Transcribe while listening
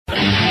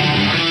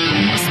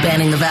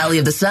spanning the Valley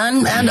of the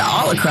Sun and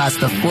all across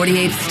the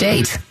 48th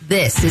state.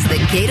 This is the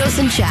Gatos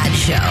and Chad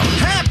Show.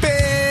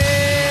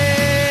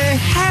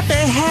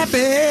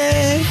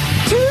 Happy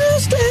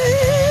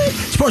Tuesday.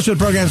 Sports Show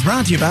program is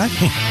brought to you by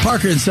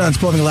Parker & Sons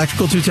Plumbing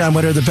Electrical, two-time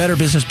winner of the Better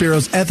Business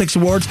Bureau's Ethics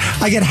Awards.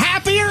 I get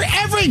happier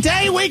every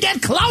day we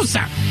get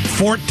closer.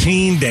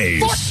 14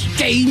 days.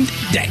 14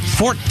 days.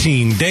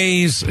 14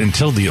 days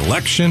until the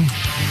election.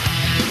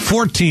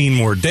 14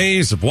 more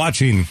days of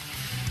watching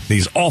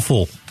these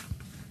awful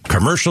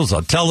commercials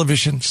on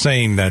television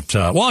saying that,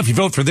 well, if you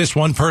vote for this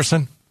one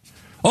person,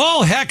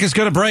 all heck is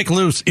going to break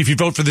loose. If you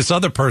vote for this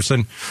other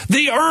person,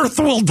 the earth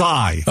will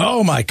die.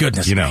 Oh, my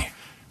goodness. You know.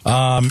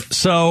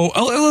 So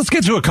let's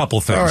get to a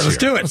couple things. All right, let's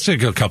do it. Let's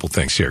do a couple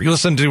things here. You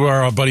listen to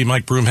our buddy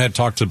Mike Broomhead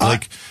talk to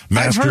Blake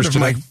Masters I've heard of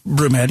today. Mike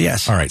Broomhead,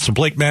 yes. All right, so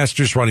Blake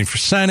Masters running for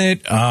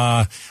Senate.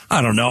 I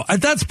don't know.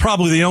 That's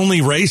probably the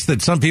only race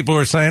that some people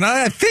are saying,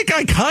 I think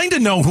I kind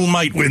of know who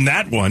might win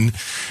that one.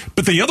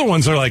 But the other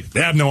ones are like,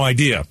 they have no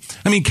idea.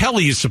 I mean,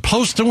 Kelly is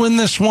supposed to win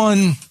this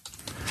one.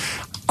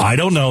 I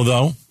don't know,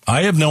 though.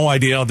 I have no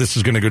idea how this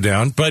is going to go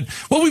down. But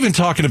what we've been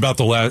talking about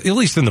the last, at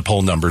least in the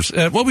poll numbers,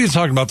 what we've been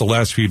talking about the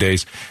last few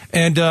days,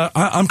 and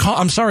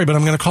I'm sorry, but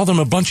I'm going to call them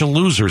a bunch of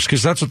losers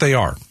because that's what they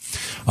are.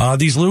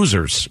 These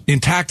losers in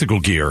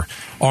tactical gear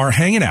are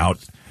hanging out,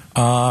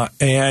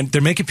 and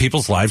they're making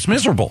people's lives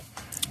miserable.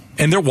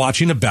 And they're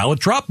watching a ballot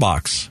drop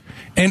box.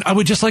 And I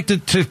would just like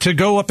to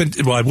go up and,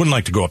 well, I wouldn't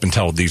like to go up and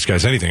tell these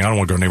guys anything. I don't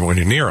want to go anywhere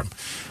near them.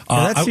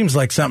 That seems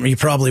like something you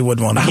probably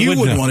wouldn't want. You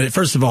wouldn't want it.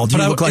 First of all, do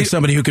you look like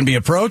somebody who can be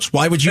approached?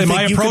 Why would you think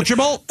I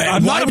approachable?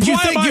 Why would you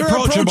think you're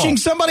approaching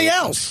somebody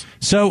else?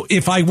 So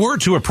if I were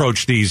to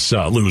approach these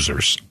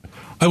losers,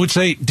 I would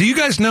say, do you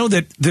guys know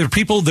that there are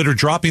people that are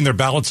dropping their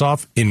ballots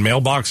off in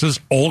mailboxes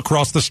all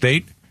across the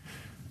state?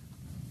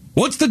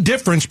 What's the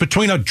difference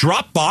between a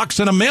drop box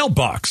and a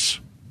mailbox?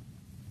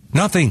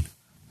 Nothing.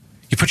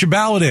 You put your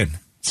ballot in.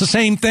 It's the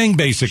same thing,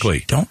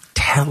 basically. Don't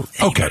tell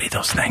anybody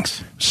those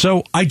things.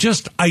 So I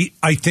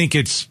think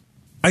it's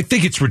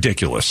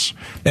ridiculous.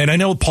 And I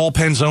know Paul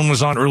Penzone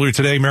was on earlier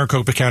today,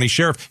 Maricopa County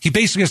Sheriff. He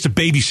basically has to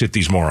babysit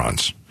these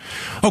morons.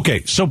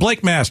 Okay, so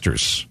Blake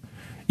Masters.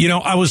 You know,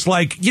 I was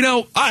like,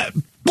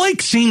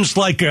 Blake seems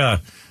like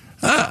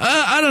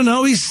I don't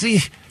know,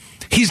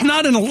 he's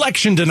not an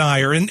election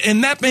denier,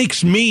 and that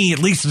makes me, at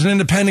least as an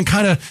independent,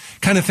 kind of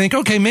think,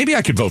 okay, maybe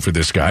I could vote for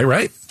this guy,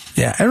 right?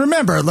 Yeah, and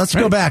remember, let's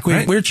go back.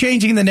 We're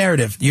changing the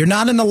narrative. You're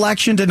not an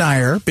election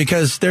denier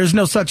because there's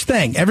no such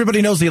thing.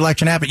 Everybody knows the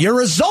election happened. You're a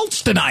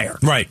results denier.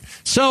 Right.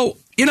 So,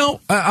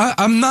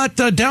 I'm not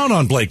down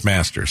on Blake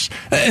Masters.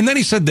 And then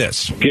he said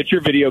this. Get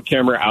your video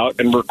camera out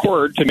and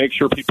record to make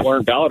sure people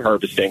aren't ballot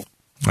harvesting.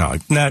 Oh,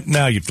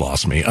 now you've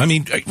lost me. I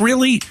mean,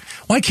 really?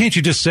 Why can't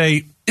you just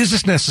say, is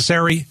this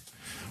necessary?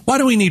 Why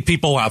do we need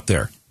people out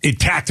there in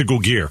tactical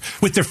gear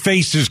with their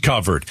faces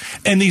covered?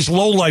 And these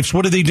lowlifes,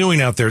 what are they doing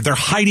out there? They're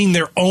hiding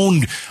their own,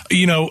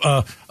 they've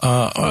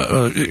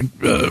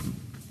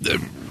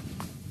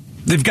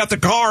got the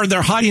car,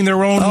 they're hiding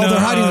their own. They're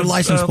hiding their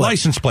license plate.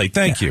 License plate,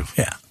 thank you.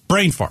 Yeah.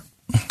 Brain fart.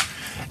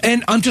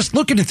 And I'm just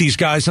looking at these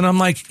guys and I'm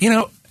like,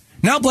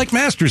 now Blake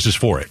Masters is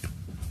for it.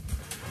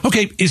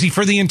 Okay, is he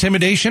for the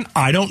intimidation?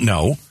 I don't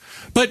know.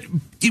 But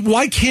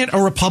why can't a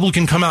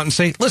Republican come out and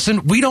say,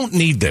 listen, we don't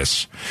need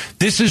this.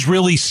 This is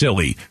really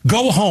silly.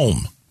 Go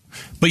home.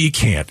 But you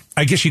can't.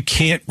 I guess you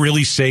can't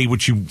really say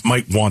what you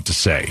might want to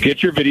say.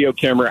 Get your video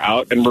camera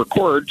out and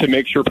record to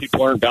make sure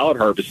people aren't ballot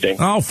harvesting.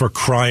 Oh, for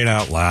crying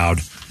out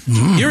loud.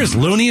 You're as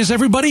loony as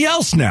everybody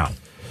else now.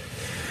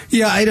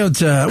 Yeah, I don't.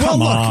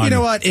 Come on. You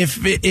know what?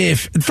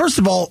 If first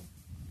of all,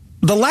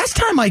 the last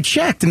time I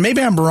checked, and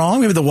maybe I'm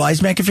wrong, maybe the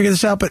wise man can figure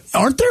this out, but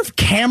aren't there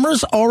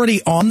cameras already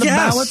on the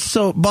ballots,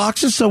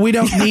 boxes, so we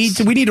don't we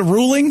need a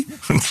ruling?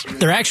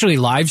 They're actually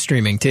live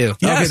streaming, too.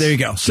 Yes. Okay, there you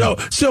go.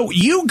 So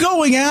you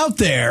going out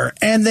there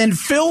and then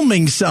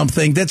filming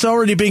something that's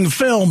already being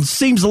filmed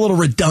seems a little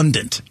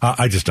redundant.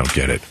 I just don't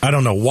get it. I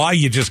don't know why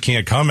you just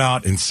can't come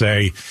out and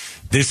say,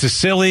 this is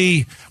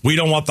silly. We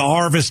don't want the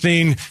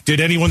harvesting. Did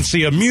anyone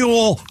see a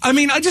mule? I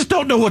mean, I just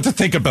don't know what to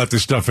think about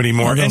this stuff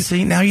anymore. And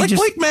see, now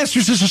Blake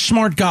Masters is a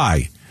smart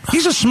guy.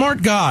 He's a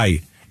smart guy.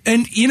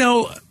 And,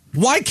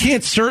 why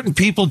can't certain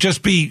people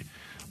just be,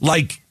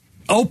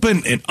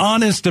 open and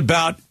honest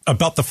about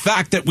the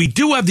fact that we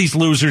do have these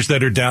losers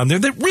that are down there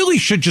that really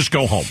should just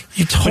go home?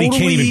 You totally but he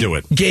can't even do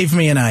it. Gave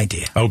me an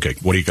idea. Okay,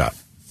 what do you got?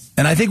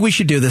 And I think we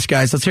should do this,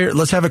 guys.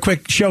 Let's have a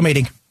quick show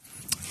meeting.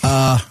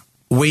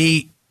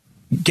 We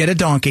get a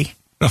donkey.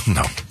 Oh,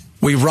 no.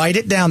 We write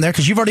it down there,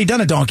 because you've already done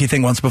a donkey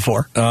thing once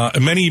before.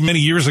 Many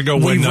years ago.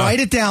 We write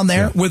it down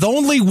there with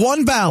only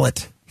one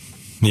ballot.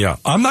 Yeah,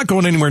 I'm not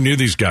going anywhere near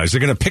these guys. They're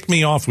going to pick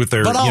me off with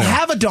their... But I'll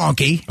have a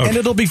donkey, and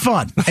it'll be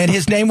fun. And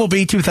his name will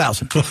be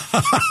 2000.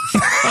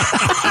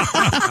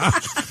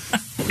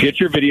 Get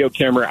your video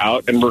camera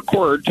out and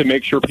record to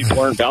make sure people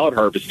aren't ballot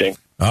harvesting.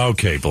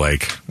 Okay,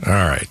 Blake. All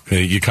right.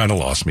 You kind of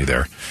lost me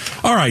there.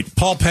 All right,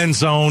 Paul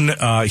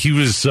Penzone, he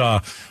was...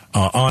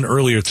 on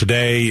earlier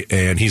today,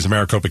 and he's a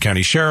Maricopa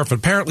County Sheriff.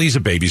 Apparently, he's a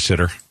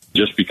babysitter.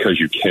 just because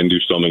you can do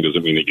something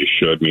doesn't mean that you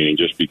should, meaning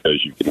just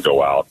because you can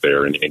go out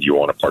there and you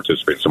want to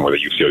participate somewhere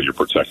that you feel you're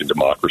protecting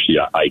democracy.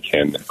 I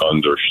can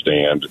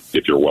understand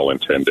if you're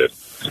well-intended,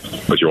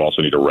 but you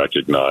also need to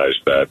recognize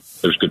that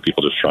there's good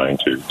people just trying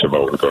to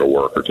vote or go to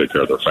work or take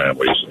care of their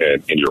families.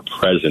 And in your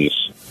presence,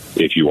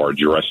 if you are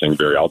dressing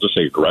I'll just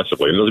say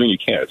aggressively, it doesn't mean you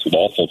can't. It's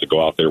lawful to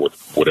go out there with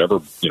whatever,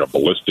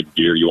 ballistic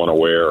gear you want to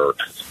wear or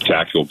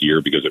tactical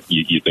gear because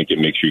you think it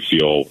makes you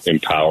feel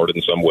empowered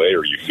in some way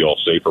or you feel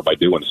safer by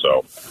doing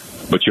so.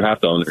 But you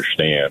have to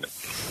understand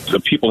the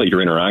people that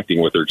you're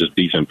interacting with are just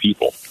decent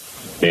people.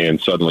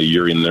 And suddenly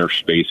you're in their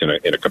space in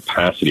a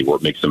capacity where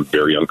it makes them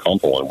very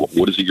uncomfortable. And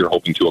what is it you're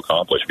hoping to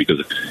accomplish? Because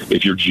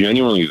if you're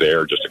genuinely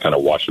there just to kind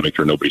of watch to make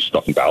sure nobody's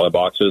stuffing ballot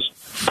boxes,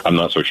 I'm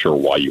not so sure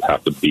why you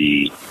have to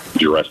be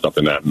dressed up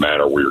in that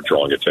manner where you're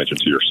drawing attention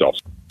to yourself.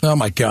 Oh,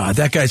 my God.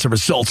 That guy's a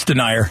results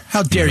denier.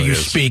 How dare you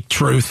speak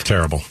truth?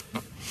 Terrible.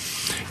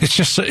 It's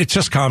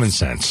just common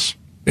sense.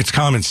 It's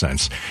common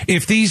sense.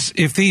 If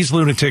these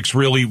lunatics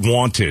really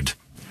wanted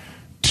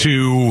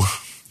to,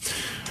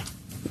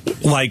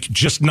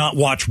 just not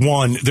watch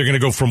one, they're going to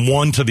go from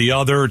one to the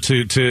other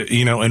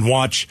and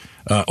watch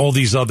all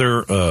these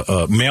other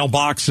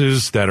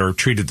mailboxes that are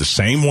treated the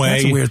same way.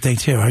 That's a weird thing,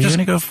 too. Are you going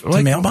to go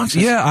to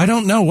mailboxes? Yeah, I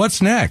don't know.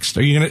 What's next?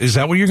 Is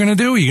that what you're going to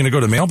do? Are you going to go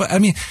to mailbox? I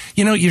mean,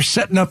 you're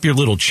setting up your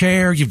little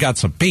chair. You've got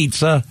some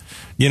pizza.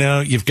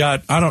 You've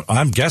got,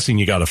 I'm guessing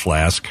you got a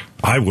flask.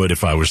 I would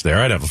if I was there.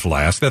 I'd have a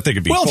flask. That thing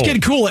could be full. It's getting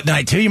cool at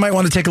night, too. You might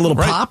want to take a little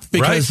pop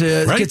because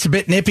it gets a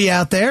bit nippy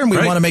out there, and we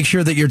want to make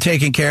sure that you're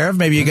taken care of.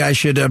 Maybe you guys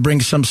should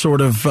bring some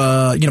sort of,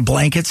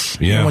 blankets.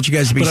 Yeah. I want you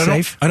guys to be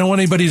safe. I don't want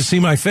anybody to see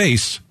my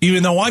face.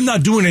 Even though I'm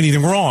not doing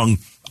anything wrong,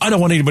 I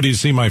don't want anybody to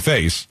see my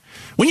face.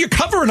 When you're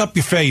covering up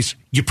your face,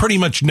 you pretty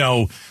much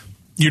know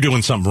you're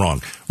doing something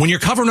wrong. When you're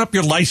covering up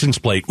your license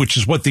plate, which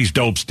is what these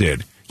dopes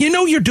did, you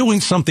know you're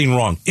doing something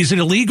wrong. Is it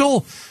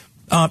illegal?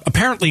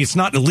 Apparently, it's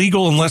not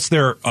illegal unless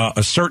they're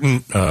a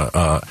certain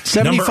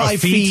 75 number of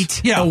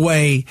feet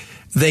away.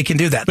 They can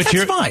do that. But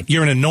that's fine.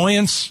 You're an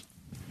annoyance.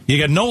 You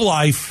got no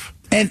life,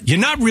 and you're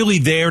not really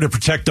there to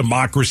protect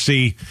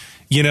democracy.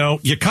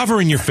 You're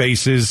covering your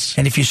faces.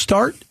 And if you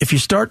start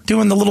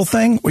doing the little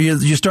thing where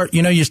you start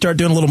doing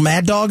a little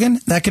mad dogging,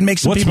 that can make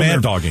some people. What's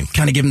mad dogging?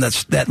 Kind of give them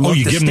that look.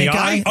 You give them the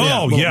eye.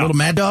 Little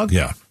mad dog.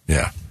 Yeah.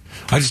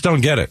 I just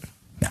don't get it.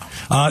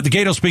 No. The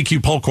Gato Speak Q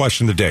poll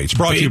question of the day. It's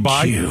brought to you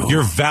by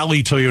your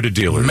Valley Toyota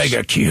dealers.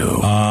 Mega Q.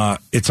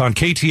 It's on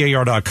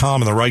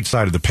KTAR.com on the right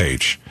side of the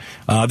page.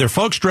 They're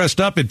folks dressed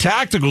up in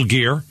tactical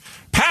gear,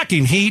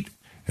 packing heat,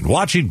 and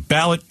watching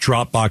ballot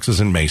drop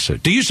boxes in Mesa.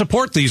 Do you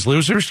support these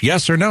losers?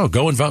 Yes or no?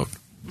 Go and vote.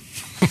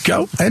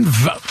 Go and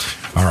vote.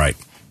 All right.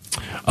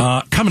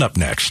 Coming up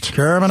next.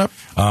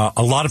 A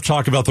lot of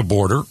talk about the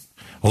border.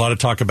 A lot of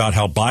talk about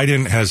how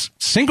Biden has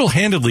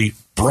single-handedly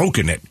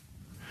broken it.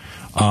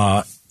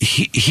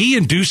 He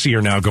and Ducey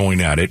are now going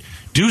at it.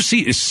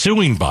 Ducey is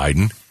suing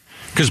Biden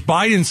because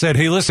Biden said,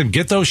 hey, listen,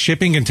 get those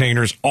shipping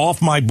containers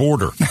off my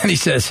border. And he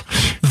says,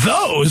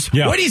 those?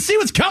 Yeah. Wait do you see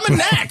what's coming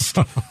next?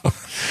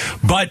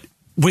 But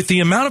with the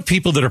amount of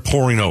people that are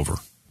pouring over,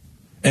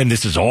 and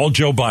this is all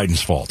Joe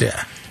Biden's fault.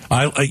 Yeah.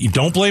 You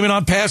don't blame it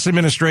on past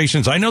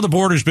administrations. I know the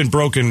border's been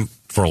broken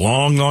for a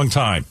long, long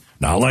time.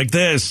 Not like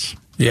this.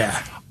 Yeah.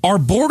 Are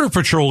Border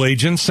Patrol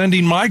agents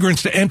sending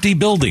migrants to empty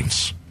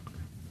buildings?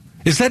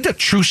 Is that a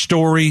true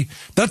story?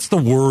 That's the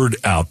word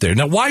out there.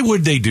 Now, why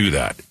would they do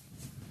that?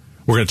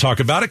 We're going to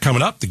talk about it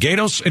coming up. The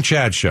Gatos and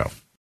Chad Show.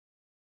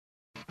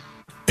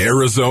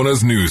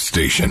 Arizona's news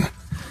station.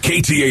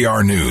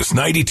 KTAR News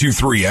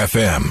 92.3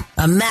 FM.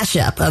 A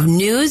mashup of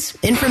news,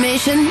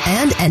 information,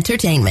 and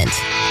entertainment.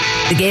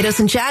 The Gatos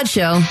and Chad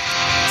Show,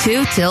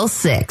 2 till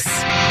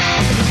 6.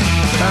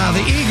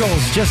 The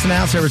Eagles just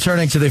announced they're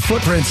returning to the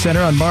Footprint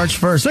Center on March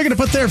 1st. They're going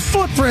to put their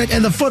footprint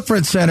in the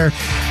Footprint Center.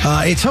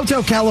 It's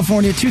Hotel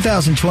California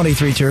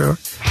 2023 tour.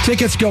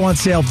 Tickets go on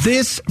sale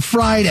this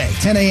Friday,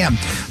 10 a.m.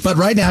 But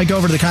right now, go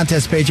over to the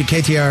contest page at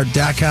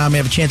KTR.com. You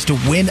have a chance to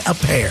win a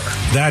pair.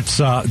 That's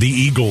the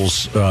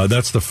Eagles.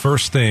 That's the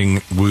first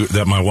thing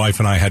that my wife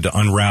and I had to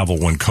unravel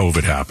when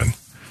COVID happened.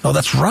 Oh,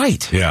 that's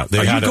right. Yeah.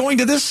 Are you going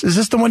to this? Is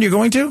this the one you're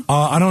going to?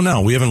 I don't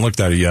know. We haven't looked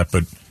at it yet,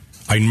 but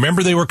I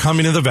remember they were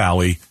coming to the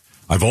Valley.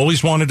 I've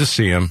always wanted to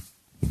see them.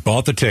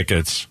 Bought the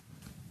tickets.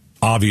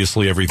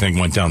 Obviously, everything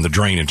went down the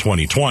drain in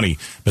 2020,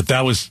 but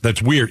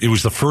that's weird. It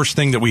was the first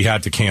thing that we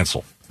had to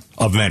cancel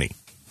of many.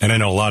 And I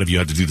know a lot of you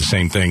had to do the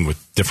same thing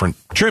with different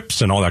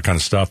trips and all that kind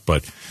of stuff,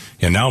 but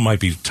now it might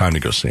be time to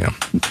go see them.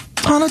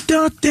 On a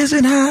dark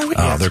desert highway.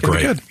 Oh, they're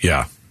great.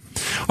 Yeah.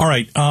 All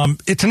right.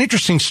 It's an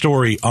interesting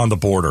story on the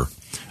border.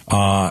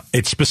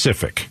 It's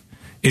specific.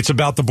 It's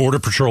about the Border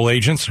Patrol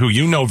agents who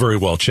you know very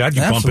well, Chad.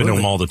 You bump into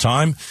them all the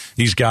time.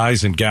 These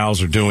guys and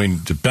gals are doing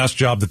the best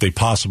job that they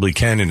possibly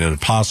can in an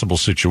impossible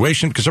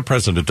situation because our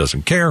president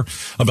doesn't care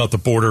about the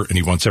border and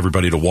he wants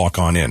everybody to walk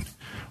on in.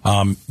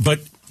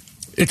 But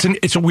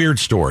it's a weird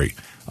story.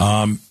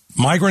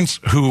 Migrants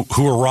who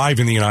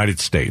arrive in the United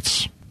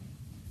States,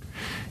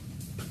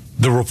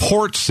 the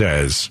report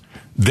says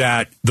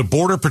that the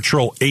Border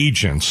Patrol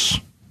agents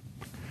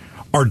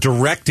are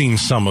directing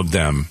some of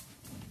them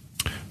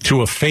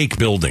to a fake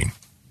building.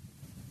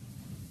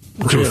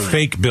 Really? To a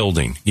fake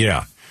building,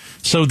 yeah.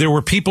 So there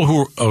were people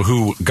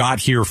who got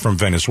here from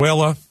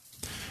Venezuela.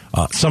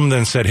 Some of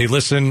them said, hey,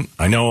 listen,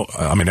 I know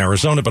I'm in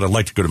Arizona, but I'd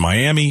like to go to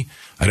Miami.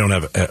 I don't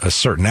have a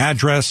certain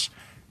address.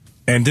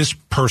 And this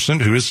person,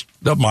 who is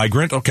a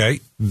migrant,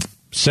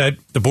 said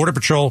the Border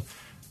Patrol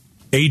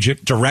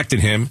agent directed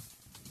him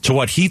to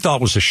what he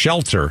thought was a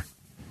shelter.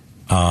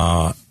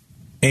 And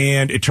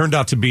it turned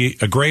out to be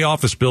a gray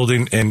office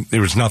building, and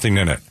there was nothing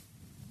in it.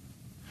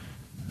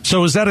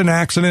 So is that an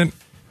accident?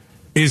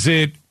 Is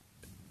it?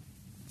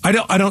 I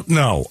don't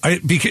know.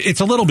 Because it's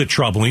a little bit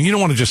troubling. You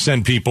don't want to just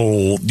send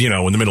people, in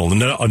the middle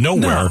of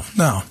nowhere.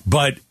 No.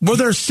 But were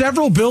there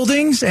several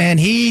buildings and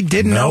he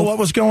didn't know what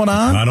was going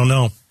on? I don't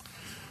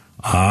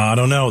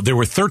know. There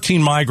were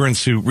 13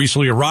 migrants who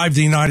recently arrived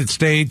in the United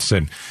States,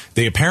 and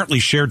they apparently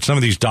shared some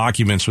of these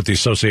documents with the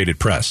Associated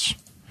Press.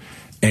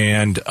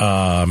 And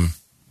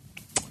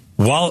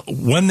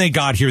when they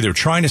got here, they were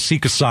trying to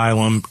seek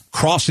asylum,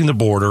 crossing the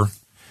border,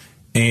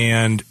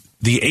 and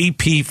the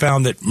AP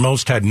found that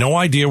most had no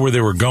idea where they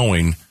were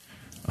going,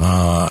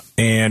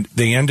 and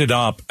they ended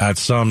up at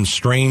some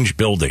strange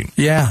building.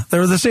 Yeah, they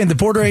were saying the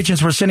border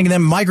agents were sending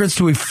them migrants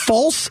to a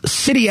false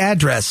city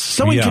address,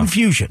 sowing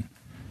confusion.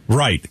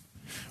 Right.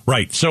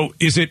 So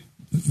is it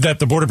that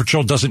the Border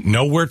Patrol doesn't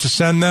know where to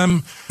send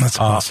them? That's a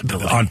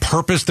possibility. On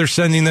purpose, they're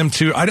sending them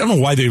to... I don't know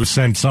why they would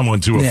send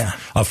someone to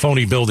a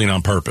phony building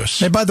on purpose.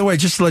 Hey, by the way,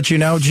 just to let you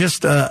know,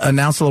 just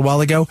announced a little while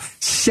ago,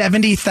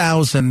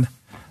 70,000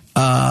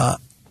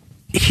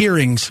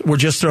 hearings were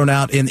just thrown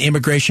out in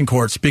immigration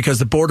courts because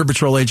the Border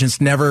Patrol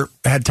agents never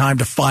had time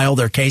to file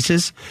their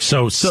cases.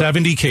 So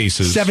 70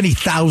 cases.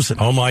 70,000.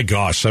 Oh, my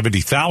gosh,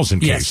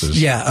 70,000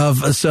 cases. Yeah,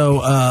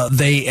 so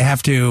they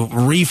have to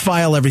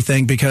refile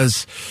everything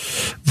because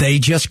they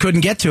just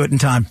couldn't get to it in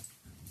time.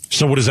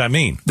 So what does that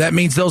mean? That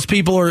means those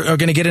people are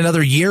going to get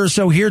another year or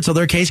so here until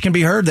their case can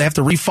be heard. They have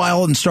to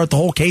refile and start the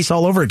whole case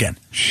all over again.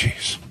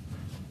 Jeez.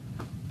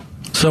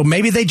 So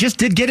maybe they just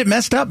did get it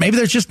messed up. Maybe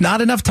there's just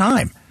not enough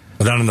time.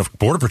 Not enough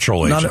Border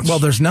Patrol agents. Well,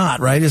 there's not,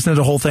 right? Isn't it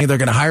a whole thing? They're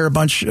going to hire a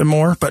bunch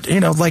more. But,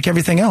 like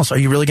everything else, are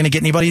you really going to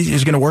get anybody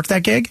who's going to work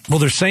that gig? Well,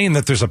 they're saying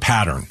that there's a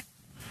pattern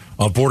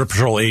of Border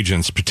Patrol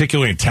agents,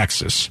 particularly in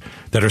Texas,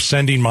 that are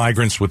sending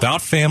migrants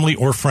without family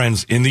or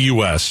friends in the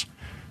U.S.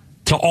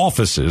 to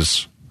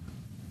offices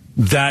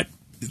that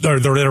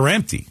are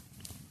empty.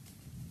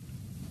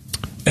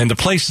 And the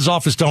place's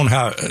office don't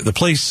have the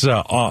place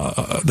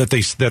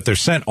that they're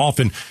sent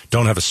often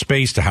don't have a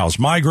space to house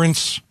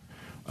migrants.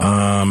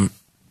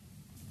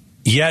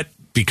 Yet,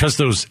 because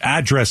those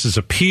addresses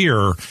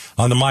appear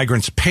on the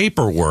migrants'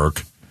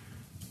 paperwork,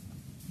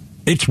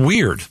 it's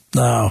weird.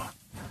 No.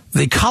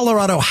 The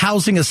Colorado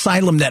Housing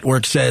Asylum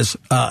Network says,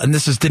 and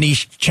this is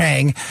Denise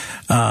Chang,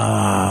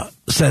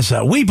 says,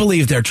 we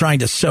believe they're trying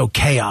to sow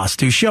chaos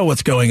to show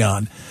what's going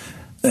on.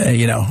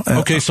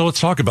 Okay, so let's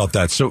talk about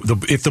that. So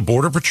if the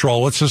Border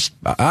Patrol,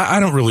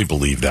 I don't really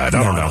believe that.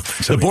 I don't know.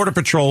 The Border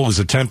Patrol is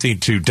attempting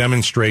to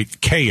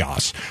demonstrate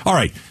chaos. All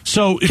right,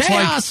 so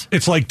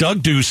it's like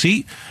Doug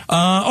Ducey.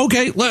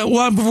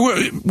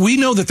 We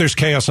know that there's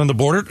chaos on the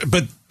border,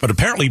 but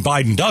apparently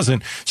Biden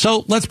doesn't.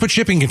 So let's put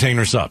shipping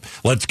containers up.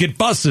 Let's get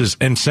buses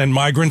and send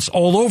migrants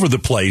all over the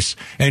place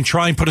and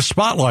try and put a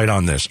spotlight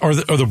on this. Or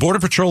the Border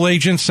Patrol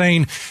agents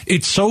saying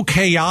it's so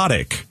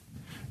chaotic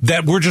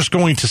that we're just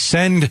going to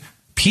send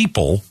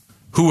people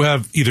who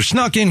have either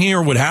snuck in here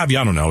or what have you,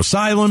 I don't know,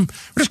 asylum.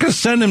 We're just going to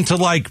send them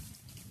to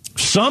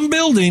some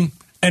building,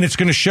 and it's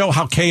going to show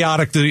how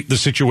chaotic the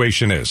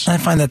situation is. I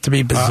find that to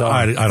be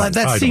bizarre.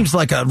 That seems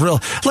like a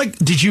real,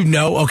 did you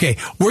know, okay,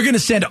 we're going to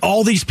send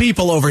all these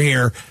people over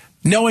here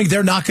knowing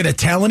they're not going to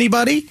tell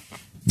anybody?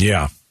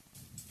 Yeah.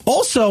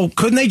 Also,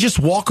 couldn't they just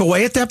walk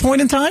away at that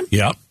point in time?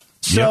 Yeah.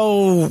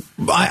 So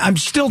I'm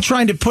still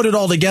trying to put it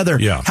all together,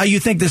 how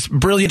you think this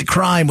brilliant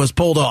crime was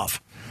pulled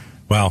off.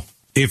 Well,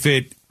 if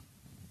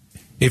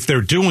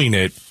they're doing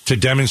it to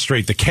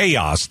demonstrate the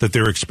chaos that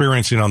they're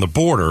experiencing on the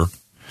border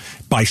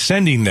by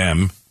sending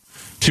them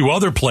to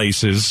other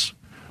places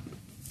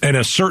and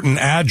a certain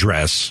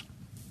address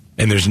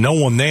and there's no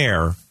one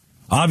there,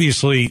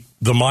 obviously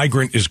the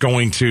migrant is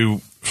going to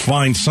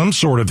find some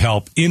sort of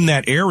help in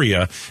that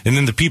area, and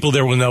then the people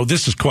there will know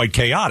this is quite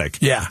chaotic.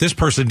 Yeah. This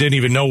person didn't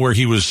even know where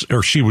he was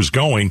or she was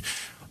going.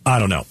 I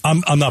don't know.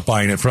 I'm not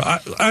buying it.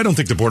 I don't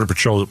think the Border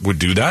Patrol would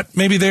do that.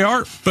 Maybe they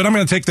are, but I'm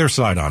going to take their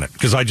side on it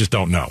because I just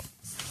don't know.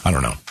 I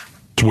don't know.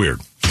 It's weird.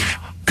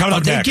 Coming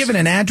up next. They give it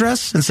an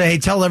address and say, hey,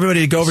 tell everybody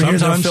to go over here and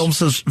film,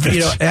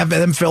 have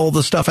them fill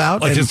the stuff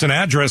out. Like it's an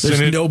address.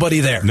 There's nobody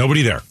there.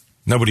 Nobody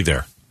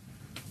there.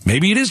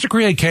 Maybe it is to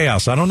create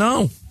chaos. I don't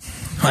know.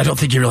 I don't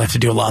think you really have to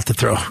do a lot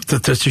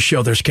to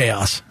show there's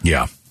chaos.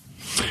 Yeah.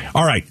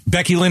 All right.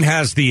 Becky Lynn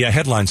has the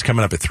headlines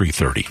coming up at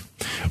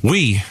 3:30.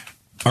 We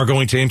are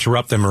going to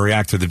interrupt them and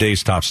react to the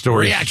day's top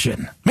stories.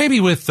 Reaction. Maybe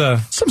with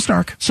some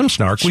snark.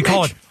 We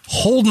call it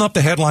Holding Up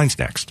the Headlines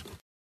next.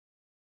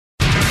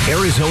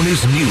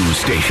 Arizona's news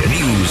station.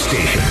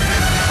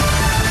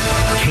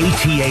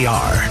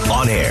 KTAR.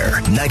 On air,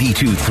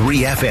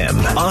 92.3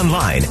 FM.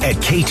 Online at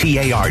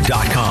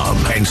KTAR.com.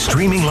 And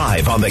streaming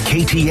live on the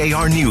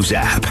KTAR News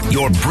app.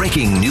 Your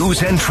breaking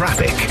news and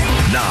traffic.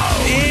 Now.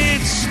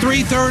 It's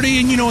 3:30,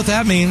 and you know what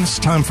that means.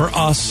 Time for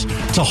us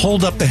to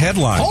hold up the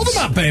headlines. Hold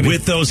them up, baby.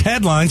 With those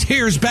headlines,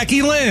 here's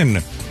Becky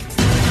Lynn.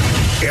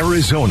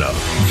 Arizona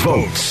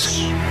votes.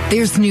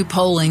 There's new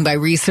polling by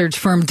research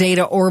firm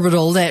Data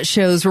Orbital that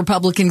shows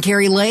Republican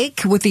Kari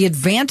Lake with the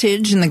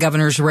advantage in the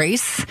governor's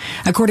race.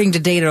 According to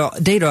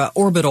Data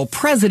Orbital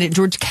President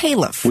George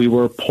Califf. We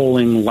were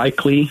polling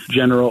likely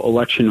general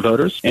election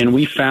voters, and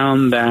we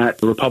found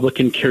that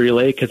Republican Kari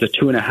Lake has a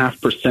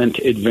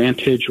 2.5%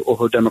 advantage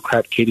over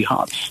Democrat Katie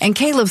Hobbs. And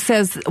Califf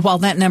says while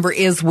that number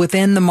is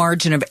within the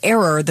margin of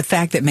error, the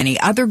fact that many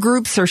other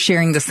groups are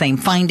sharing the same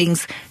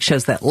findings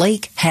shows that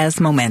Lake has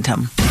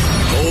momentum.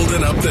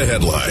 Holding up the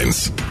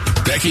headlines.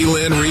 Becky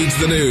Lynn reads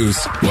the news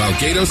while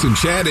Gatos and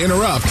Chad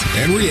interrupt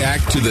and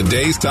react to the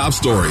day's top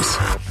stories.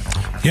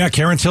 Yeah,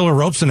 Karen Tiller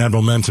Robeson had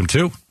momentum,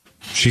 too.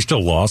 She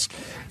still lost.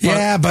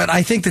 Yeah, but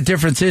I think the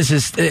difference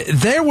is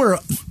they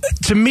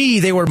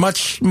were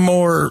much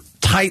more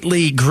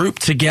tightly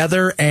grouped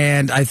together,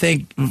 and I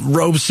think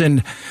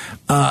Robeson,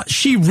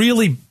 she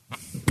really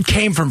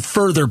came from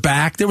further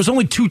back. There was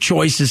only two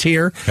choices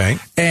here, okay.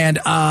 And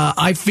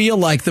I feel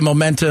like the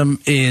momentum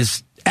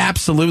is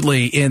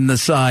absolutely in the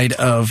side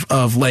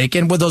of Lake,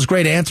 and with those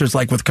great answers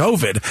like with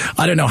COVID,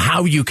 I don't know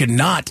how you could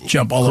not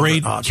jump all over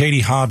Hobbs. Katie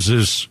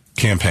Hobbs's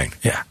campaign.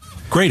 Yeah.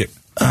 Grade it.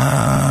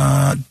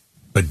 A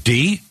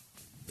D?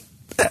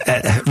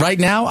 Right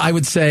now, I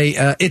would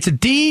say it's a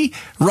D.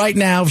 Right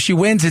now, if she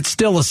wins, it's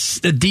still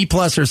a D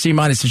plus or C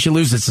minus. If she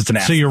loses, it's an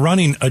F. So you're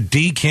running a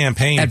D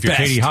campaign At if you're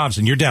best. Katie Hobbs,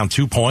 and you're down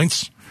 2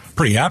 points?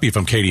 Pretty happy if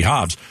I'm Katie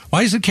Hobbs.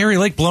 Why isn't Kari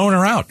Lake blowing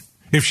her out?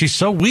 If she's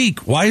so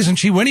weak, why isn't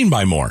she winning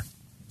by more?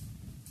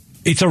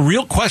 It's a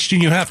real question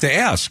you have to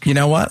ask. You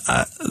know what?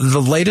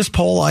 The latest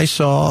poll I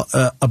saw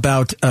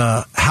about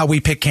how we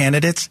pick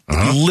candidates,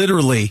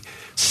 literally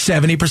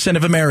 70%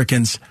 of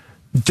Americans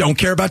don't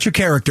care about your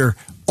character,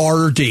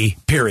 R or D,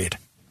 period.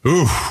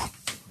 Ooh.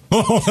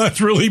 Oh,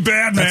 that's really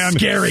bad, man. That's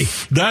scary.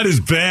 That is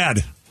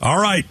bad.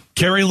 All right,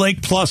 Kari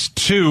Lake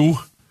 +2.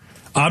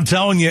 I'm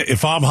telling you,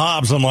 if I'm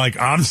Hobbs, I'm like,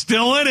 I'm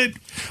still in it.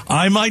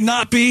 I might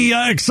not be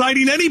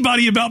exciting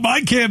anybody about my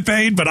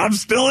campaign, but I'm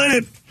still in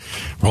it.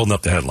 We're holding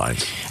up the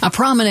headlines. A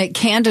prominent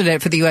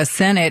candidate for the U.S.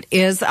 Senate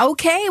is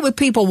okay with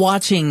people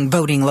watching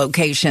voting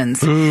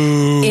locations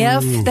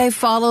if they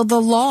follow the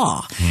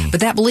law. But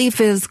that belief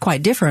is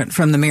quite different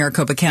from the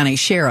Maricopa County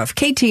Sheriff.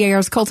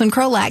 KTAR's Colton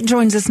Krolak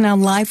joins us now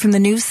live from the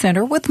News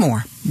Center with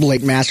more.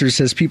 Blake Masters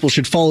says people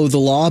should follow the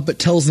law, but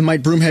tells the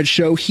Mike Broomhead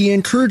Show he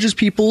encourages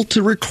people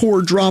to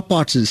record drop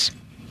boxes.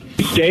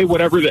 Stay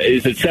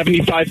is it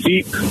 75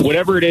 feet?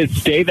 Whatever it is,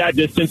 stay that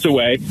distance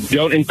away.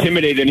 Don't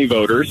intimidate any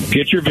voters.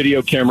 Get your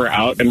video camera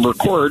out and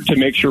record to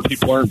make sure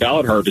people aren't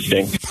ballot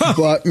harvesting.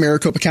 But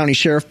Maricopa County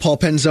Sheriff Paul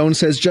Penzone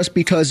says just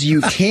because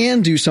you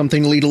can do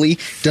something legally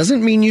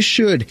doesn't mean you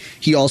should.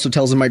 He also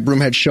tells the Mike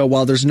Broomhead Show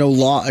while there's no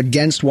law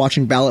against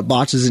watching ballot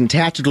boxes in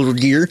tactical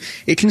gear,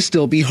 it can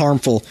still be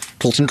harmful.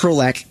 Colton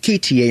Krolak,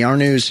 KTAR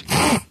News.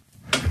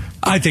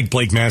 I think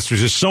Blake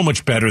Masters is so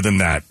much better than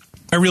that.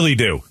 I really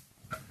do.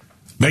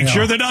 Make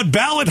sure they're not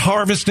ballot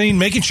harvesting.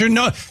 Make sure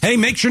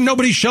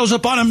nobody shows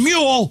up on a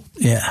mule.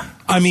 Yeah.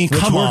 I mean,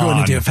 come on. We're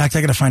going to do. In fact,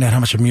 I got to find out how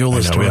much a mule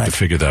is. We have to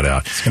figure that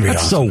out.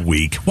 That's awesome. So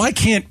weak. Why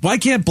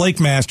can't Blake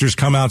Masters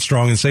come out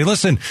strong and say,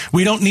 listen,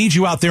 we don't need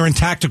you out there in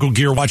tactical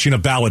gear watching a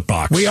ballot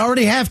box. We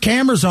already have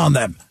cameras on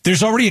them.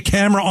 There's already a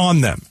camera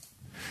on them.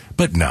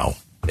 But no.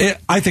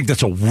 I think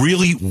that's a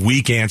really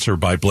weak answer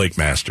by Blake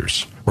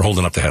Masters. We're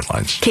holding up the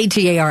headlines.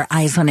 KTAR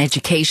Eyes on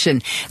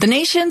Education. The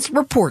nation's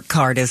report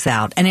card is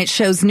out, and it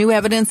shows new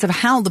evidence of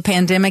how the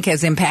pandemic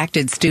has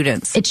impacted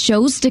students. It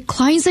shows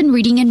declines in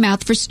reading and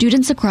math for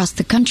students across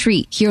the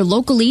country. Here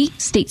locally,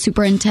 State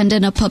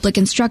Superintendent of Public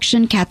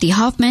Instruction Kathy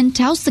Hoffman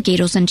tells the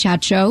Gatos and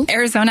Chad Show.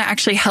 Arizona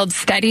actually held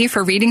steady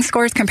for reading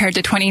scores compared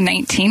to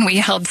 2019. We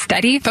held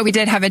steady, but we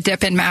did have a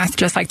dip in math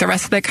just like the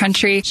rest of the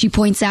country. She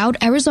points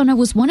out Arizona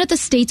was one of the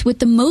states with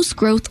the most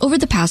growth over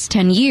the past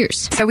 10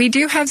 years. So we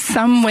do have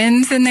some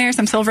wins in there,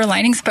 some silver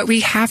linings, but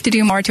we have to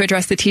do more to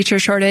address the teacher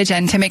shortage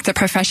and to make the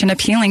profession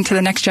appealing to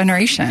the next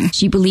generation.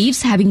 She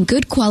believes having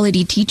good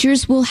quality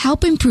teachers will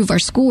help improve our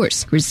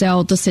scores.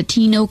 Griselda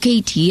Cetino,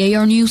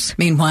 KTAR News.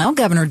 Meanwhile,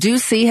 Governor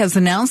Ducey has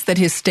announced that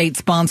his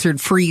state-sponsored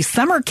free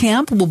summer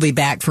camp will be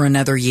back for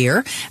another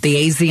year.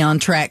 The AZ on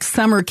Track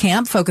summer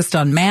camp focused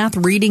on math,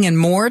 reading, and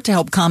more to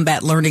help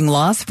combat learning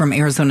loss from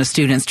Arizona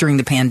students during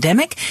the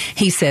pandemic.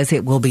 He says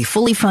it will be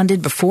fully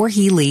funded before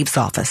he leaves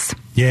office.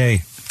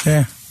 Yay.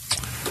 Yeah.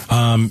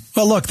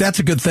 Well, look, that's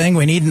a good thing.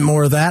 We need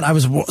more of that. I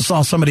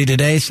saw somebody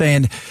today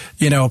saying,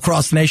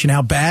 across the nation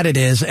how bad it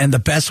is, and the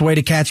best way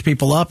to catch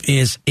people up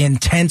is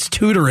intense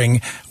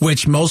tutoring,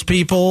 which most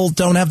people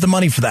don't have the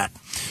money for that.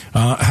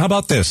 How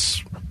about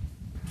this?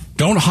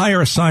 Don't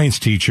hire a science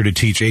teacher to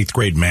teach 8th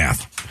grade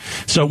math.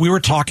 So we were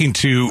talking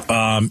to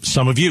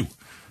some of you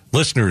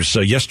listeners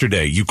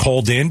yesterday, you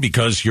called in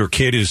because your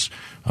kid is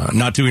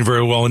not doing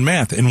very well in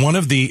math. And one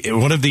of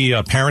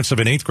the parents of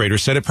an 8th grader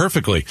said it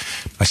perfectly.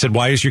 I said,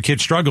 why is your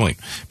kid struggling?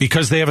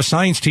 Because they have a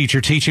science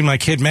teacher teaching my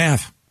kid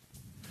math.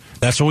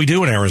 That's what we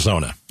do in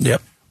Arizona.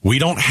 Yep. We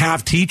don't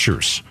have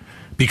teachers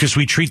because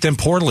we treat them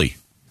poorly.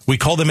 We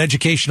call them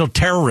educational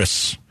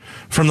terrorists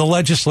from the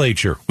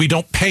legislature. We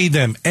don't pay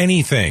them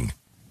anything.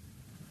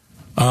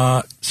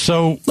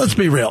 So let's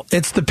be real.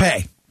 It's the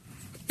pay.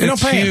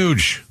 It's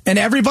huge. And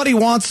everybody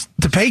wants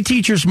to pay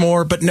teachers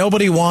more, but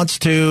nobody wants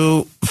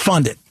to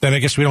fund it. Then I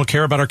guess we don't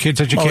care about our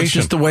kids' education. Well, it's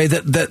just the way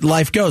that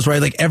life goes,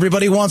 right? Like,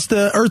 everybody wants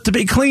the earth to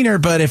be cleaner,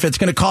 but if it's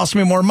going to cost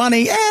me more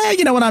money,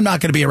 you know what? I'm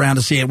not going to be around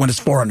to see it when it's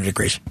 400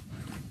 degrees.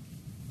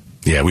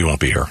 Yeah, we won't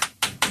be here.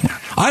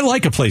 I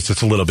like a place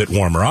that's a little bit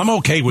warmer. I'm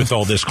okay with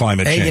all this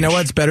climate change. Hey, you know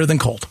what? It's better than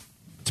cold.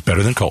 It's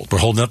better than cold. We're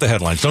holding up the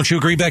headlines. Don't you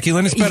agree, Becky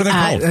Lynn? It's better than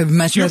cold. I'd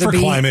much rather be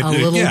a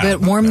little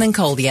bit warm than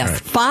cold, yes.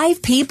 Right.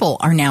 5 people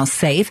are now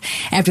safe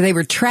after they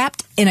were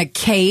trapped in a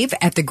cave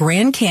at the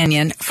Grand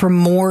Canyon for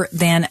more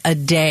than a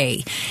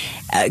day.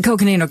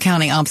 Coconino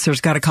County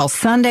officers got a call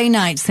Sunday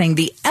night saying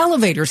the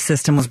elevator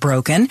system was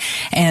broken,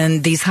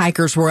 and these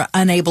hikers were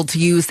unable to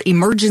use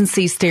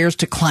emergency stairs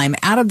to climb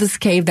out of this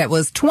cave that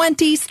was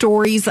 20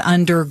 stories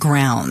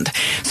underground.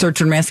 Search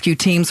and rescue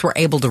teams were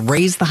able to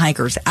raise the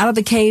hikers out of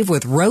the cave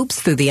with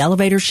ropes through the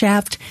elevator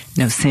shaft.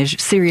 No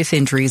serious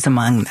injuries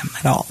among them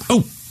at all.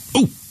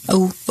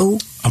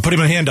 Oh. I'm putting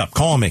my hand up.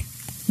 Call me.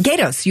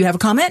 Gatos, you have a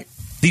comment?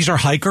 These are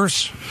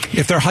hikers?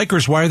 If they're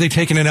hikers, why are they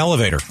taking an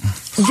elevator?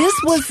 This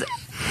was...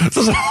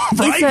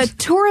 Right? It's a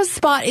tourist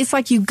spot. It's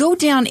like you go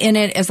down in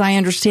it, as I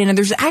understand it.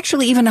 There's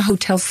actually even a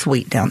hotel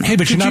suite down there. Hey,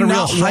 but you're not a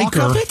real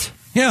hiker.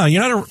 Yeah,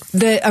 you're not a...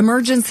 The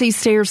emergency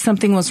stairs,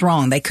 something was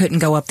wrong. They couldn't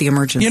go up the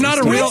emergency stairs.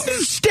 You're not a real...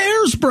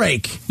 Stairs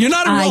break. You're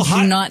not a real hiker.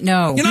 I do not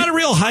know. You're not a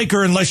real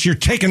hiker unless you're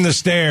taking the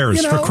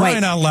stairs, for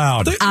crying out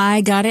loud. I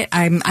got it.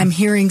 I'm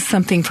hearing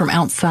something from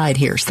outside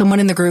here.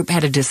 Someone in the group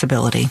had a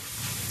disability.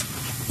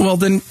 Well,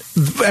 then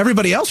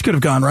everybody else could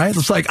have gone, right?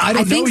 It's like,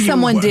 I think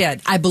someone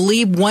did. I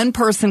believe one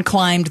person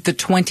climbed the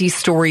 20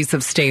 stories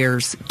of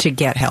stairs to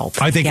get help.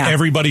 I think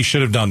everybody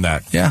should have done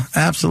that. Yeah,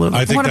 absolutely.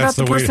 I think what that's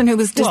about the person who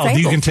was disabled? Well,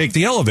 you can take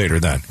the elevator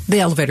then. The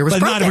elevator was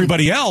but broken. Not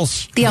everybody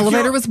else. The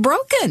elevator was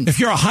broken.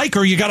 If you're a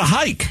hiker, you got to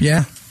hike.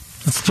 Yeah.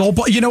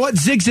 You know what?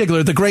 Zig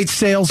Ziglar, the great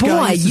sales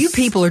guy. Boy, you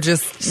people are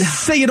just...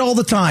 Say it all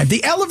the time.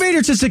 The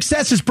elevator to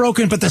success is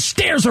broken, but the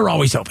stairs are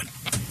always open.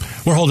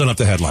 We're holding up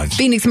the headlines.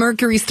 Phoenix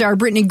Mercury star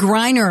Brittany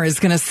Griner is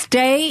going to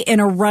stay in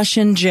a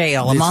Russian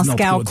jail. A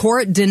Moscow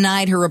court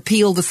denied her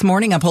appeal this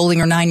morning, upholding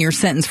her 9-year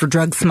sentence for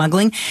drug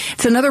smuggling.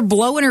 It's another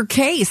blow in her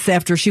case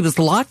after she was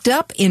locked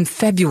up in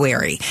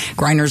February.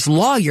 Griner's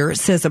lawyer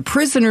says a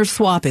prisoner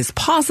swap is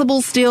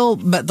possible still,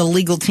 but the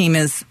legal team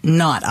is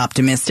not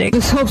optimistic.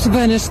 This hope's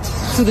vanished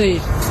today,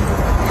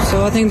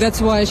 so I think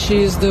that's why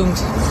she is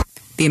doomed.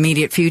 The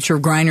immediate future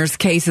of Griner's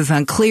case is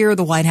unclear.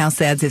 The White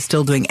House adds it's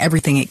still doing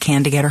everything it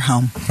can to get her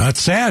home. That's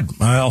sad.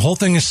 The whole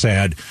thing is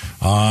sad.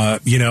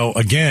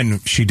 Again,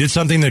 she did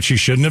something that she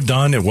shouldn't have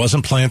done. It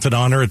wasn't planted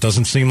on her. It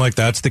doesn't seem like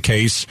that's the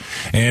case.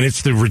 And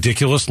it's the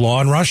ridiculous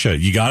law in Russia.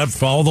 You got to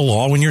follow the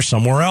law when you're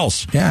somewhere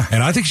else. Yeah.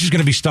 And I think she's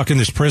going to be stuck in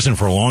this prison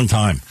for a long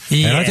time.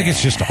 Yeah. And I think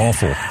it's just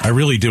awful. I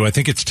really do. I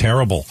think it's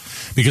terrible.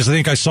 Because I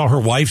think I saw her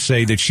wife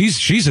say that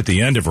she's at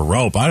the end of her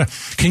rope.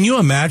 Can you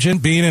imagine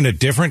being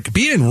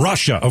in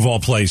Russia of all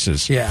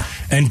places? Yeah.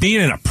 And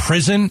being in a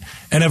prison?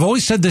 And I've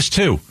always said this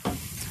too.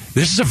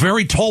 This is a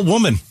very tall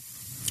woman.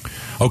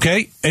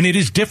 Okay? And it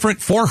is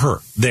different for her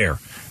there.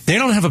 They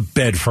don't have a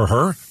bed for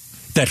her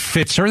that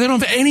fits her. They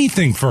don't have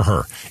anything for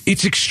her.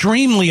 It's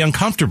extremely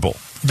uncomfortable.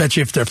 Bet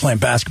you if they're playing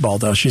basketball,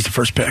 though, she's the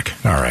first pick.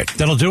 All right.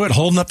 That'll do it.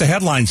 Holding up the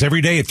headlines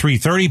every day at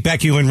 3:30.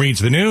 Becky Lynn reads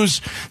the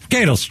news.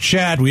 Gatos,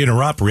 Chad, we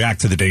interrupt,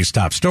 react to the day's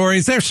top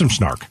stories. There's some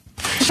snark.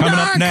 Coming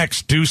up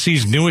next,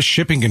 Ducey's newest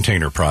shipping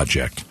container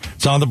project.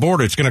 It's on the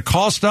border. It's going to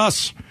cost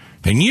us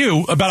and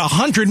you about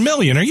 $100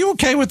 million. Are you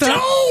okay with that?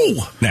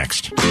 No!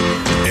 Next.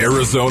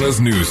 Arizona's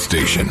news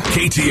station,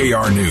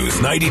 KTAR News,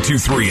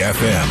 92.3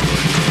 FM.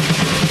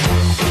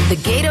 The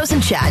Gatos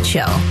and Chad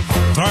Show.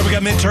 All right, we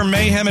got midterm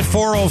mayhem at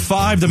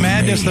 4:05. The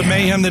madness, the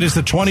mayhem that is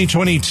the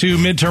 2022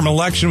 midterm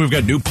election. We've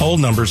got new poll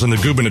numbers in the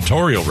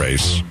gubernatorial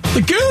race.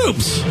 The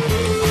Goobs!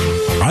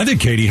 I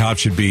think Katie Hobbs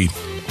should be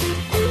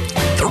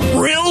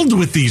thrilled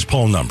with these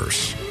poll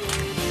numbers.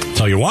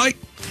 Tell you why.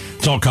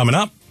 It's all coming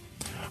up.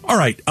 All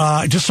right,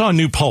 I just saw a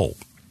new poll.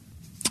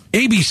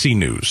 ABC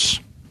News.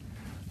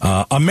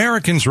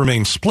 Americans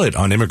remain split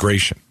on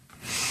immigration.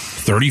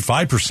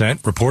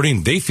 35%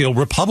 reporting they feel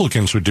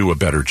Republicans would do a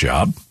better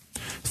job.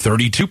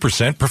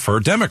 32% prefer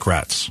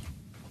Democrats.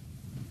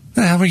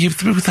 How are you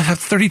have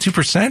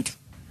 32%?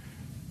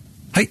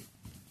 Hey,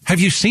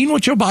 have you seen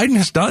what Joe Biden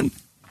has done?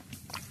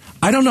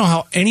 I don't know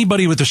how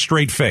anybody with a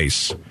straight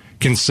face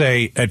can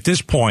say at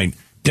this point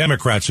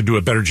Democrats would do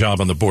a better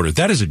job on the border.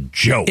 That is a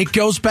joke. It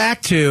goes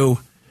back to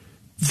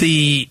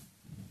the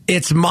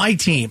It's my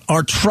team.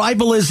 Our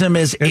tribalism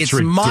is it's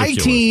my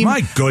ridiculous. team.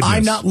 My goodness.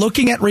 I'm not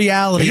looking at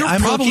reality. You're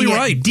I'm probably looking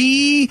right. at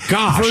D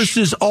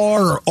versus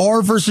R, or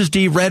R versus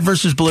D, red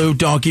versus blue,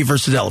 donkey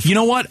versus elephant. You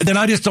know what? Then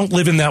I just don't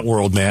live in that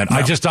world, man. No.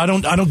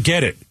 I don't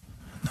get it.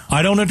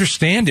 I don't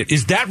understand it.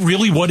 Is that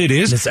really what it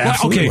is? It's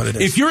absolutely what it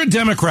is. If you're a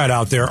Democrat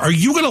out there, are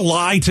you going to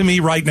lie to me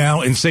right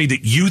now and say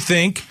that you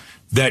think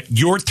that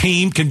your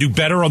team can do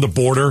better on the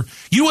border?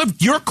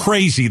 You're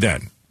crazy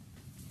then.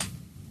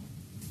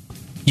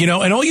 You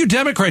know, and all you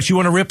Democrats, you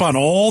want to rip on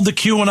all the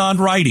QAnon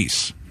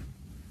righties,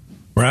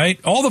 right?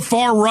 All the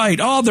far right.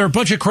 Oh, they're a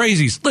bunch of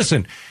crazies.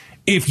 Listen,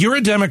 if you're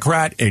a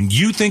Democrat and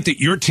you think that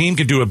your team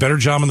can do a better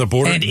job on the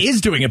border. And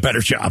is doing a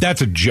better job.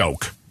 That's a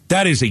joke.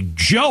 That is a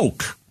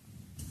joke.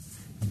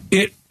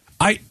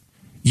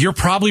 You're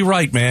probably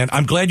right, man.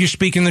 I'm glad you're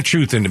speaking the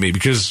truth into me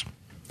because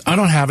I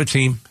don't have a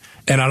team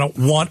and I don't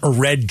want a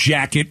red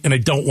jacket and I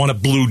don't want a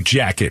blue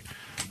jacket.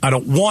 I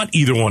don't want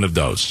either one of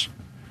those.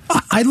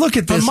 I look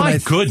at this. But my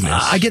goodness.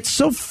 I get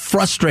so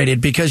frustrated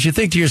because you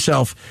think to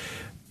yourself,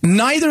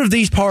 neither of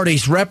these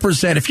parties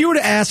represent. If you were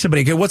to ask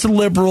somebody, okay, what's a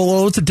liberal,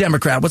 or what's a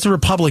Democrat, what's a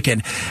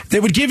Republican, they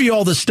would give you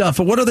all this stuff.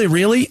 But what are they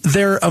really?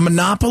 They're a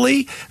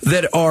monopoly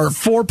that are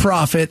for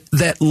profit,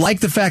 that like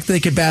the fact that they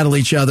could battle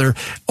each other,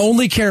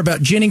 only care about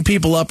ginning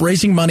people up,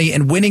 raising money,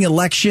 and winning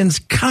elections,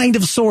 kind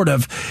of, sort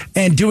of,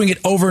 and doing it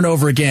over and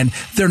over again.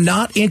 They're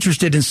not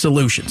interested in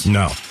solutions.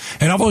 No.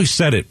 And I've always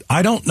said it.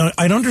 I don't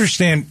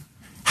understand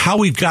how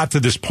we've got to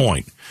this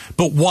point,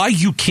 but why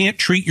you can't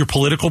treat your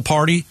political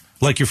party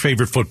like your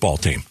favorite football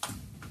team.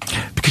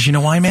 Because you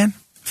know why, man?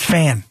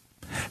 Fan.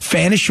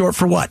 Fan is short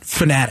for what?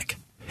 Fanatic.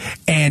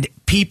 And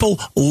people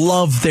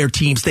love their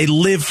teams. They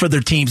live for their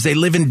teams. They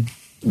live and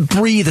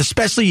breathe,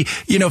 especially,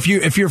 you know,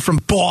 if you're from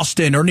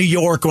Boston or New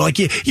York, or like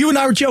you and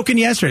I were joking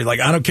yesterday, like,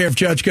 I don't care if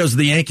Judge goes to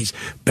the Yankees,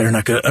 better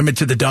not go,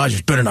 to the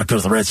Dodgers, better not go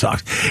to the Red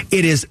Sox.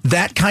 It is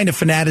that kind of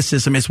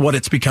fanaticism is what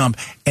it's become,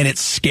 and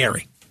it's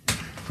scary.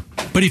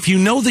 But if you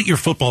know that your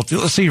football,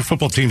 let's say your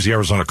football team's the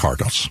Arizona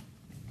Cardinals.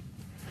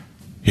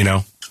 You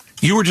know,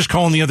 you were just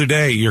calling the other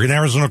day. You're an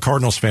Arizona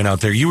Cardinals fan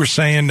out there. You were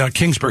saying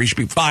Kingsbury should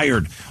be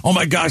fired. Oh,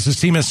 my gosh, this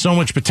team has so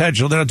much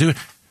potential. They're not doing it.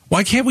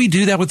 Why can't we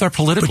do that with our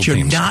political teams? But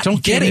you're not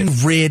Don't getting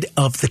rid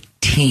of the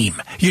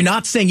team. You're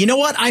not saying, you know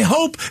what, I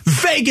hope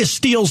Vegas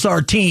steals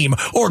our team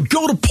or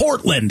go to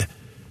Portland.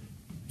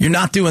 You're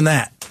not doing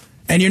that.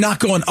 And you're not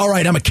going, all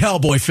right, I'm a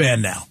Cowboy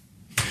fan now.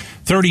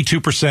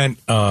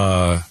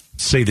 32%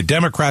 say the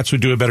Democrats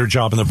would do a better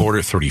job on the border.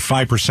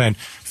 35%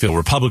 feel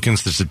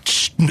Republicans. That's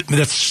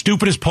the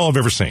stupidest poll I've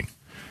ever seen.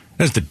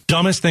 That's the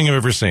dumbest thing I've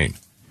ever seen.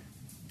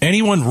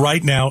 Anyone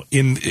right now,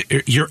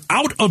 you're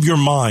out of your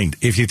mind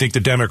if you think the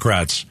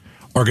Democrats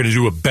are going to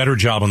do a better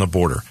job on the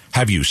border.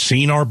 Have you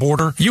seen our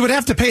border? You would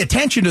have to pay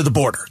attention to the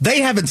border.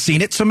 They haven't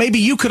seen it, so maybe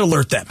you could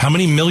alert them. How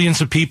many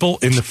millions of people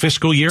in the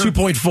fiscal year?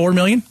 2.4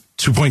 million?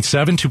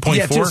 2.7, 2.4?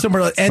 Yeah,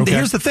 somewhere. And okay.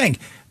 Here's the thing.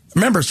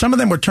 Remember, some of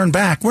them were turned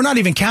back. We're not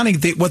even counting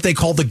what they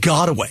call the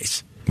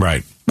gotaways.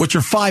 Right. Which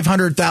are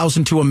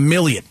 500,000 to 1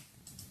 million.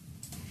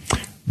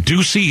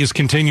 Ducey is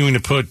continuing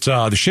to put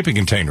the shipping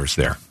containers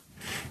there.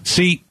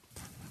 See,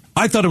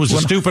 I thought it was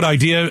a stupid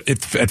idea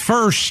at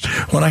first.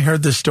 When I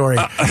heard this story,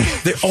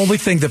 the only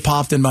thing that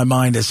popped in my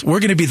mind is we're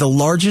going to be the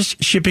largest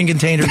used shipping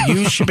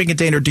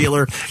container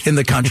dealer in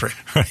the country.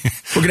 Right.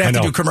 We're going to have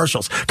to do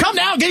commercials. Come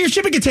now, get your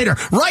shipping container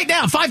right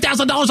now.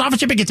 $5,000 off a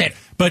shipping container.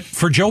 But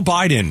for Joe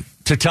Biden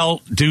to tell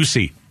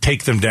Ducey,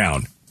 take them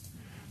down.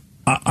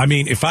 I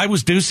mean, if I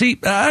was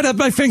Ducey, I'd have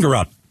my finger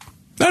up.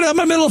 I'd have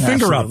my middle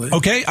finger up.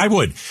 Okay, I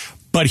would.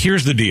 But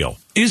here's the deal.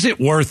 Is it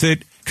worth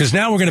it? Because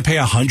now we're going to pay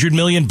 $100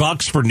 million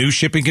for new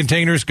shipping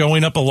containers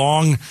going up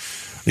along,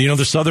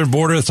 the southern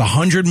border. It's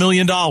 $100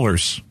 million.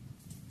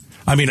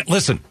 I mean,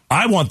 listen,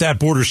 I want that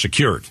border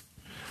secured.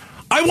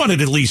 I want it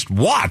at least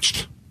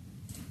watched.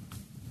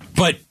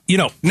 But,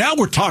 now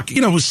we're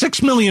talking, it was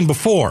 $6 million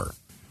before.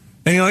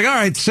 And you're like, all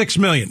right, $6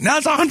 million. Now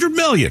it's $100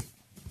 million.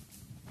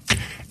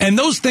 And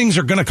those things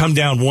are going to come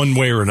down one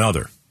way or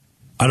another.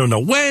 I don't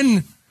know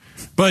when,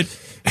 but...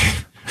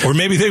 Or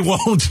maybe they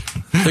won't.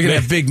 They're going to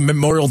have big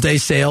Memorial Day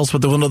sales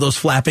with one of those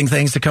flapping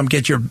things to come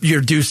get your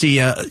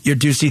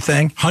Ducey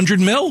thing. 100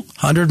 mil?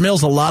 100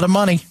 mil's a lot of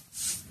money.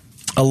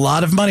 A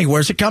lot of money.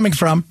 Where's it coming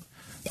from?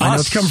 I know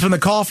it's coming from the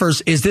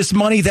coffers. Is this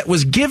money that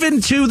was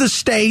given to the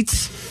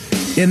states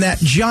in that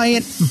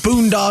giant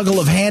boondoggle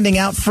of handing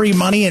out free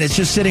money and it's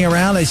just sitting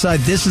around? They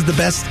decide this is the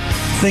best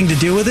thing to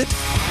do with it?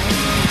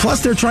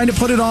 Plus, they're trying to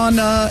put it on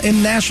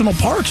in national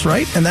parks,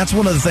 right? And that's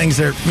one of the things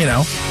that's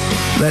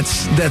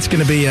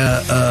going to be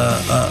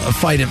a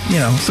fight of,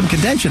 some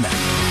contention there.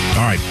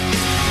 All right.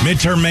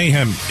 Midterm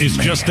mayhem is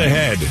just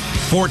ahead.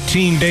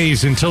 14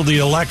 days until the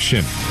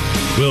election.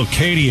 Will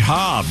Katie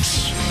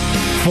Hobbs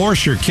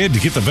force your kid to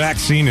get the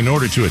vaccine in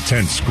order to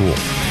attend school?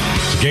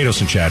 It's the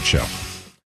Gatos and Chad Show.